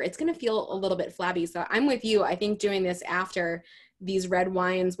later, it's going to feel a little bit flabby. So I'm with you. I think doing this after these red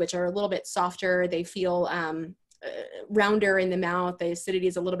wines, which are a little bit softer, they feel rounder in the mouth, the acidity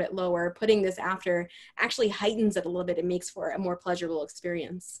is a little bit lower, putting this after actually heightens it a little bit and makes for a more pleasurable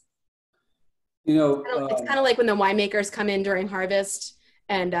experience. It's kind of like when the winemakers come in during harvest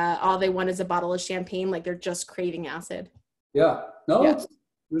and all they want is a bottle of champagne, like they're just craving acid. Yeah, no, yeah.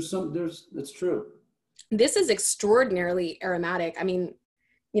 It's true. This is extraordinarily aromatic. I mean,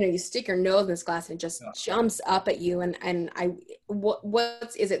 you stick your nose in this glass and it just jumps up at you. And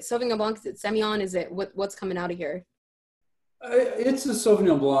is it Sauvignon Blanc? Is it Semillon? Is it what's coming out of here? It's a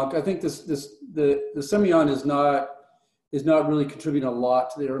Sauvignon Blanc. I think the Semillon is not really contributing a lot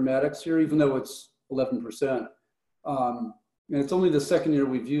to the aromatics here, even though it's 11%. And it's only the second year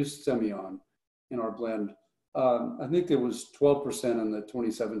we've used Semillon in our blend. I think there was 12% in the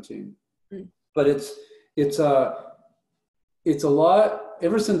 2017, but it's a lot.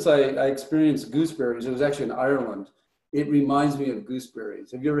 Ever since I experienced gooseberries, it was actually in Ireland. It reminds me of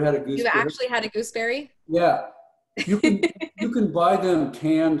gooseberries. Have you ever had a gooseberry? You've actually had a gooseberry? Yeah, you can buy them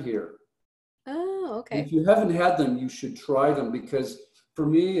canned here. Oh, okay. If you haven't had them, you should try them, because for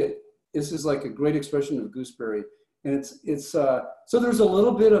me, this is like a great expression of gooseberry. And it's so there's a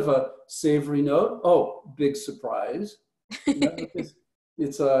little bit of a savory note. Oh, big surprise!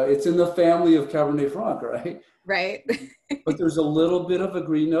 It's in the family of Cabernet Franc, right? Right. But there's a little bit of a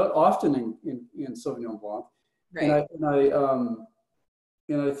green note, often in Sauvignon Blanc. Right. And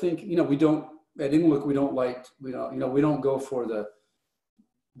I think we don't at Ingluk we don't go for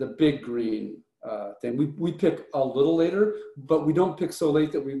the big green thing. We pick a little later, but we don't pick so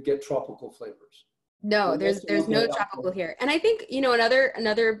late that we get tropical flavors. No, there's no tropical here. And I think,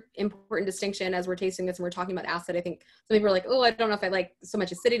 another important distinction as we're tasting this and we're talking about acid, I think some people are like, oh, I don't know if I like so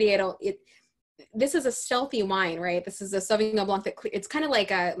much acidity. This is a stealthy wine, right? This is a Sauvignon Blanc it's kind of like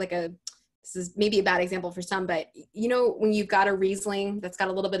this is maybe a bad example for some, but when you've got a Riesling that's got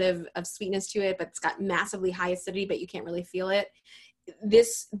a little bit of sweetness to it, but it's got massively high acidity, but you can't really feel it.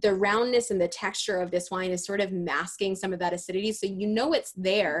 The roundness and the texture of this wine is sort of masking some of that acidity. So it's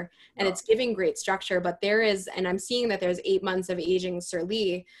there and it's giving great structure, but and I'm seeing that there's 8 months of aging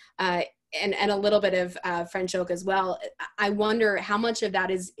Surly, and a little bit of French oak as well. I wonder how much of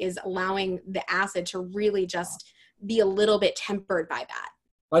that is allowing the acid to really just be a little bit tempered by that.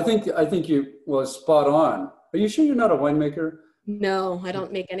 I think you was spot on. Are you sure you're not a winemaker? No, I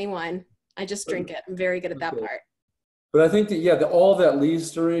don't make any wine. I just drink it. I'm very good at that part. But I think that all that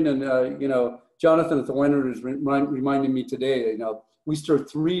lees stirring, and Jonathan at the winery is reminding me today. We stir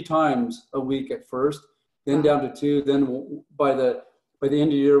 3 times a week at first, then down to 2. Then by the end of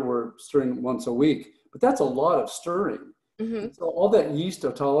the year, we're stirring once a week. But that's a lot of stirring. Mm-hmm. So all that yeast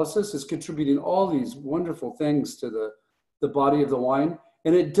autolysis is contributing all these wonderful things to the body of the wine,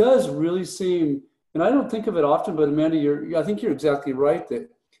 and it does really seem. And I don't think of it often, but Amanda, I think you're exactly right that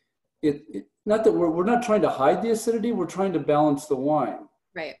it not that we're not trying to hide the acidity, we're trying to balance the wine.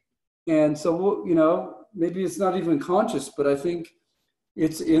 Right. And so, maybe it's not even conscious, but I think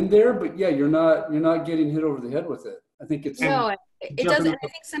it's in there, but yeah, you're not getting hit over the head with it. I think it's no, it doesn't. I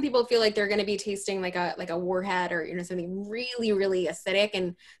think some people feel like they're going to be tasting like a warhead or something really, really acidic,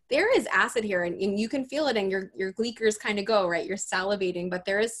 and there is acid here, and you can feel it, and your gleekers kind of go right. You're salivating, but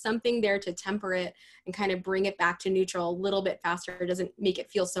there is something there to temper it and kind of bring it back to neutral a little bit faster. It doesn't make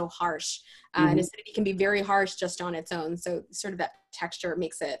it feel so harsh, and acidity can be very harsh just on its own. So sort of that texture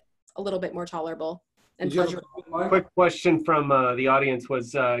makes it a little bit more tolerable. And quick question from the audience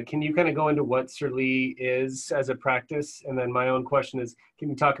was, can you kind of go into what Surly is as a practice? And then my own question is, can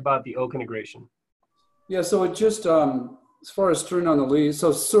you talk about the oak integration? Yeah, so it just, as far as stirring on the lees,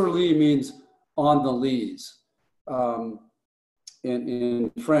 so Surly means on the lees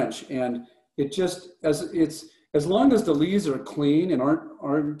in French. And it just, as long as the lees are clean and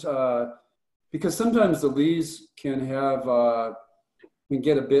aren't because sometimes the lees can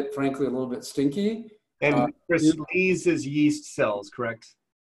get a bit, frankly, a little bit stinky. And lees is yeast cells, correct?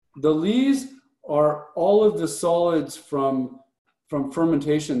 The lees are all of the solids from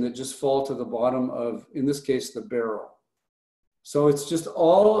fermentation that just fall to the bottom of, in this case, the barrel. So it's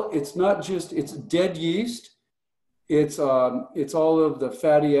dead yeast. It's all of the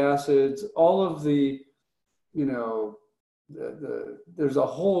fatty acids, all of the, there's a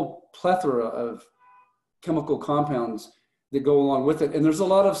whole plethora of chemical compounds that go along with it. And there's a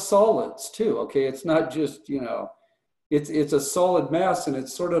lot of solids too, okay? It's not just, it's a solid mass, and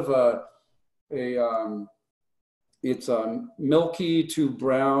it's sort of it's milky to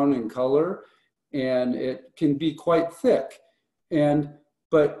brown in color, and it can be quite thick.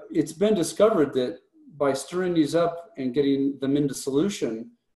 But it's been discovered that by stirring these up and getting them into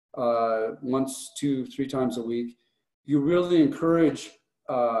solution once, 2, 3 times a week, you really encourage,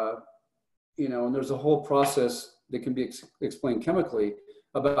 and there's a whole process that can be explained chemically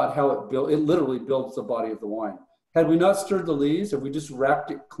about how it literally builds the body of the wine. Had we not stirred the lees, if we just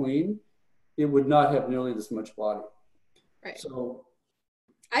racked it clean, it would not have nearly this much body. Right. So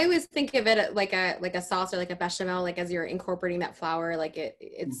I always think of it like a sauce or like a bechamel, like as you're incorporating that flour, like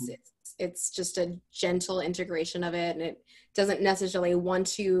it's it's just a gentle integration of it, and it doesn't necessarily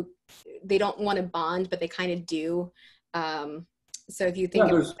they don't want to bond, but they kind of do. So if you think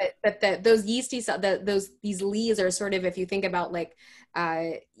those yeasty, these lees are sort of, if you think about like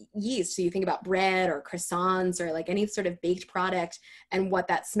yeast, so you think about bread or croissants or like any sort of baked product and what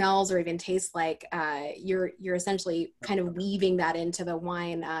that smells or even tastes like, you're essentially kind of weaving that into the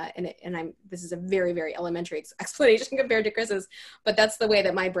wine. This is a very, very elementary explanation compared to Chris's, but that's the way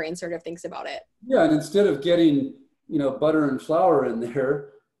that my brain sort of thinks about it. Yeah, and instead of getting, butter and flour in there,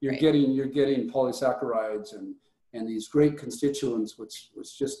 you're Right. getting polysaccharides and these great constituents, which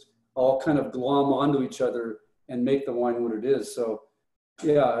just all kind of glom onto each other and make the wine what it is. So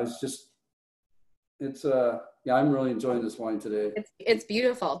yeah, I'm really enjoying this wine today. It's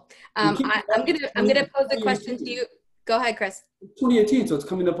beautiful. I'm gonna pose a question to you. Go ahead, Chris. 2018, so it's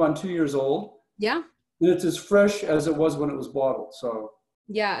coming up on 2 years old. Yeah. And it's as fresh as it was when it was bottled. So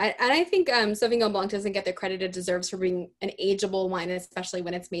yeah, and I think Sauvignon Blanc doesn't get the credit it deserves for being an ageable wine, especially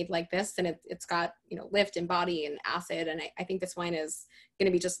when it's made like this, and it's got lift and body and acid, and I think this wine is going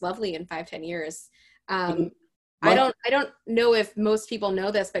to be just lovely in 5-10 years. I don't know if most people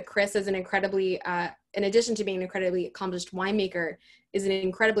know this, but Chris is an incredibly, in addition to being an incredibly accomplished winemaker, is an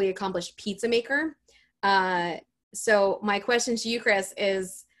incredibly accomplished pizza maker. So my question to you, Chris,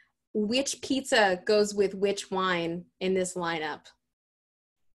 is which pizza goes with which wine in this lineup?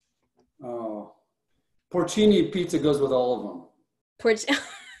 Oh, porcini pizza goes with all of them.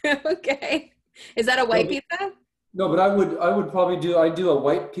 Okay. Is that a white pizza? No, but I would probably do a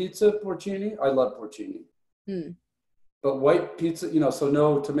white pizza porcini. I love porcini. But white pizza, so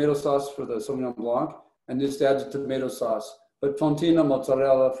no tomato sauce for the Sauvignon Blanc, and just adds a tomato sauce. But fontina,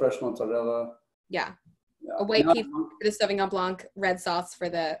 mozzarella, fresh mozzarella. Yeah. A white pizza for the Sauvignon Blanc, red sauce for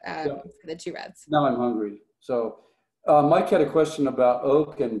the two reds. Now I'm hungry. So Mike had a question about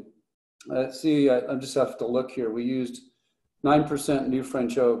oak, and let's see, I just have to look here. We used 9% new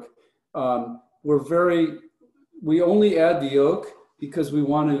French oak. We only add the oak because we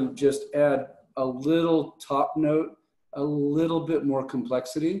want to just add a little top note, a little bit more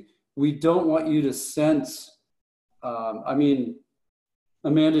complexity. We don't want you to sense, Amanda,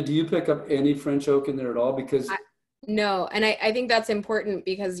 do you pick up any French oak in there at all? Because no, and I think that's important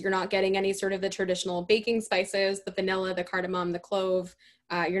because you're not getting any sort of the traditional baking spices, the vanilla, the cardamom, the clove.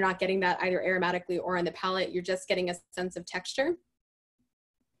 You're not getting that either aromatically or on the palate. You're just getting a sense of texture.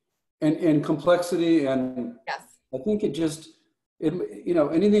 And complexity, and yes. I think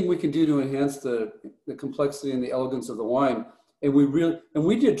anything we can do to enhance the complexity and the elegance of the wine. And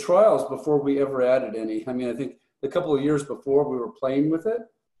we did trials before we ever added any. I think a couple of years before we were playing with it.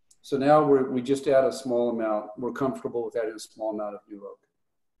 So now we just add a small amount. We're comfortable with adding a small amount of new oak.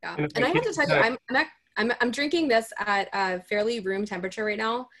 Yeah, and I have to tell you, I'm drinking this at fairly room temperature right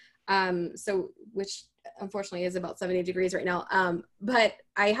now. Which unfortunately is about 70 degrees right now. But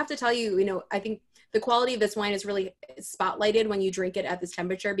I have to tell you, I think the quality of this wine is really spotlighted when you drink it at this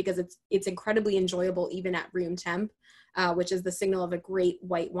temperature because it's incredibly enjoyable even at room temp, which is the signal of a great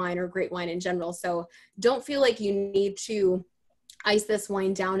white wine or great wine in general. So don't feel like you need to ice this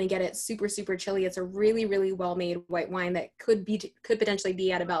wine down and get it super, super chilly. It's a really, really well-made white wine that could potentially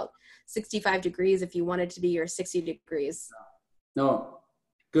be at about 65 degrees if you wanted to be your 60 degrees. No,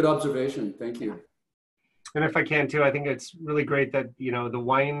 good observation. Thank you. And if I can too, I think it's really great that,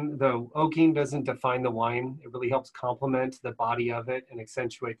 the oaking doesn't define the wine. It really helps complement the body of it and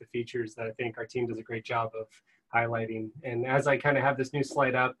accentuate the features that I think our team does a great job of highlighting. And as I kind of have this new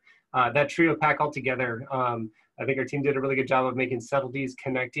slide up, that trio pack all together, I think our team did a really good job of making subtleties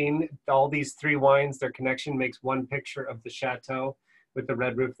connecting all these three wines. Their connection makes one picture of the chateau with the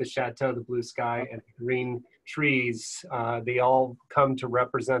red roof, the chateau, the blue sky, and the green trees. They all come to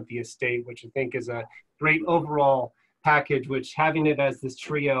represent the estate, which I think is a great overall package, which having it as this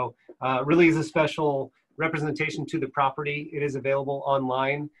trio really is a special representation to the property. It is available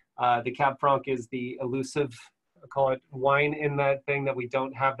online. The Cab Franc is the elusive, I call it, wine in that thing that we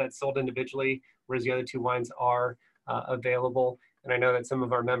don't have that sold individually, whereas the other two wines are available. And I know that some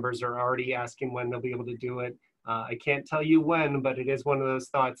of our members are already asking when they'll be able to do it. I can't tell you when, but it is one of those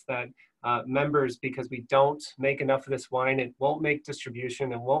thoughts that members, because we don't make enough of this wine, it won't make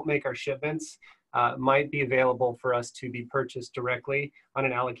distribution and won't make our shipments, might be available for us to be purchased directly on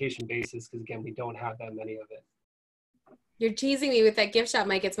an allocation basis, because again, we don't have that many of it. You're teasing me with that gift shop,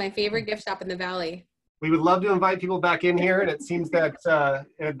 Mike. It's my favorite gift shop in the Valley. We would love to invite people back in here, and it seems that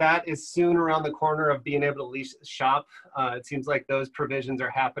that is soon around the corner of being able to shop. It seems like those provisions are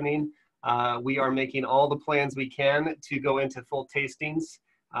happening. We are making all the plans we can to go into full tastings,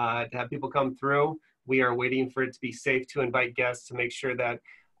 to have people come through. We are waiting for it to be safe to invite guests to make sure that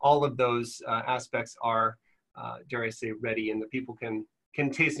all of those aspects are, dare I say, ready, and the people can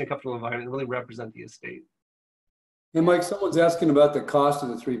taste in a comfortable environment and really represent the estate. Hey, Mike, someone's asking about the cost of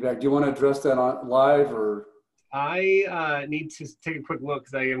the 3-pack. Do you want to address that on live or? I need to take a quick look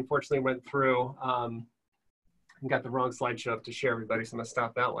because I unfortunately went through and got the wrong slideshow up to share everybody, so I'm going to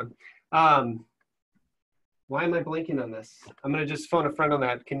stop that one. Why am I blanking on this? I'm going to just phone a friend on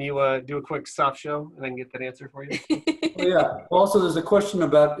that. Can you do a quick soft show and I can get that answer for you? Oh, yeah. Also, there's a question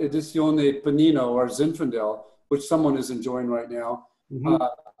about Edizione Panino or Zinfandel, which someone is enjoying right now,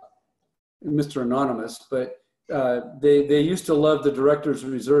 Mr. Anonymous. But they used to love the Director's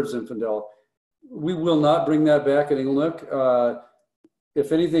Reserve Zinfandel. We will not bring that back at Inglenook.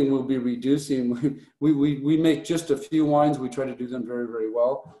 If anything, we'll be reducing. We make just a few wines. We try to do them very, very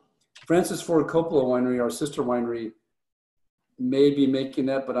well. Francis Ford Coppola Winery, our sister winery, may be making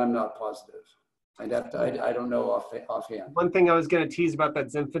that, but I'm not positive. I don't know offhand. One thing I was going to tease about that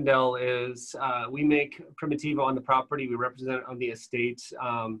Zinfandel is we make Primitivo on the property. We represent it on the estate.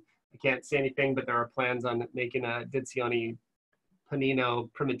 I can't say anything, but there are plans on making a Edizione Panino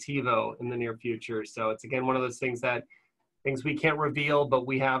Primitivo in the near future. So it's, again, one of those things we can't reveal, but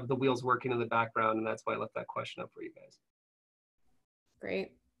we have the wheels working in the background, and that's why I left that question up for you guys.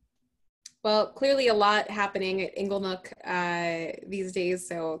 Great. Well, clearly a lot happening at Inglenook these days,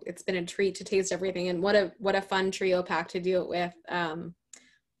 so it's been a treat to taste everything, and what a fun trio pack to do it with, and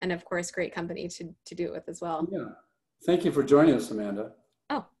of course, great company to do it with as well. Yeah, thank you for joining us, Amanda.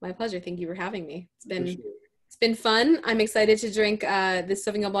 Oh, my pleasure. Thank you for having me. It's been fun. I'm excited to drink this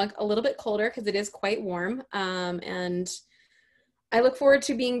Sauvignon Blanc a little bit colder because it is quite warm, and I look forward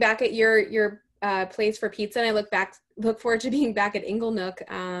to being back at your place for pizza, and I look forward to being back at Inglenook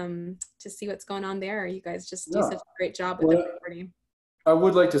to see what's going on there. You guys just do such a great job with the party. I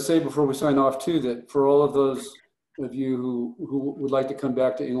would like to say before we sign off too that for all of those of you who would like to come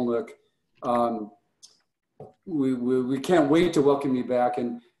back to Inglenook, we can't wait to welcome you back.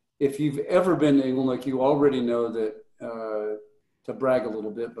 And if you've ever been to Inglenook, you already know that, to brag a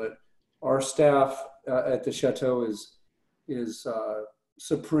little bit, but our staff at the Chateau is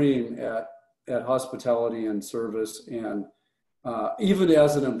supreme at hospitality and service. And even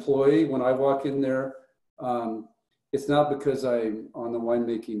as an employee, when I walk in there, it's not because I'm on the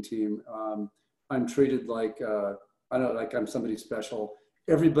winemaking team. I'm treated like, like I'm somebody special.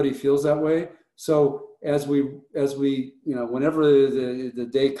 Everybody feels that way. So as we, whenever the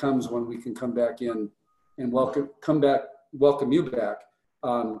day comes when we can come back in and welcome you back,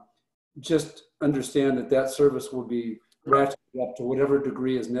 just understand that service will be ratcheted up to whatever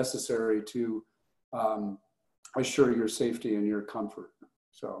degree is necessary to assure your safety and your comfort.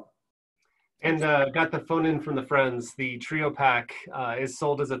 So. And got the phone in from the friends. The trio pack is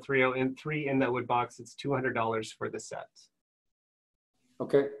sold as a 3 in that wood box. It's $200 for the set.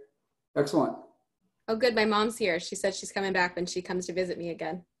 Okay, excellent. Oh, good. My mom's here. She said she's coming back when she comes to visit me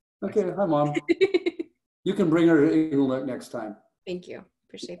again. Okay, hi, Mom. You can bring her to Inglenook next time. Thank you.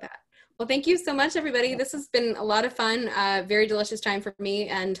 Appreciate that. Well, thank you so much, everybody. This has been a lot of fun. Very delicious time for me,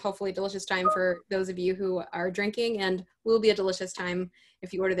 and hopefully delicious time for those of you who are drinking, and will be a delicious time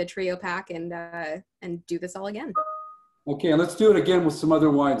if you order the trio pack and do this all again. Okay, and let's do it again with some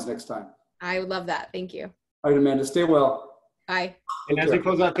other wines next time. I would love that. Thank you. All right, Amanda, stay well. Bye. And as we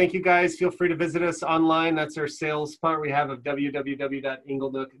close out, thank you guys. Feel free to visit us online. That's our sales part we have of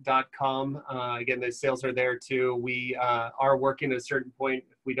www.inglenook.com. Again, the sales are there too. We are working at a certain point.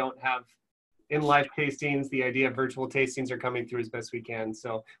 If we don't have in-live tastings, the idea of virtual tastings are coming through as best we can.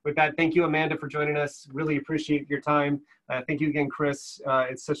 So with that, thank you, Amanda, for joining us. Really appreciate your time. Thank you again, Chris.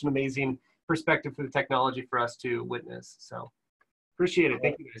 It's such an amazing perspective for the technology for us to witness. So appreciate it.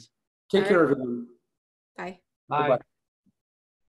 Thank you, guys. Take care, everyone. Bye. Bye. Bye.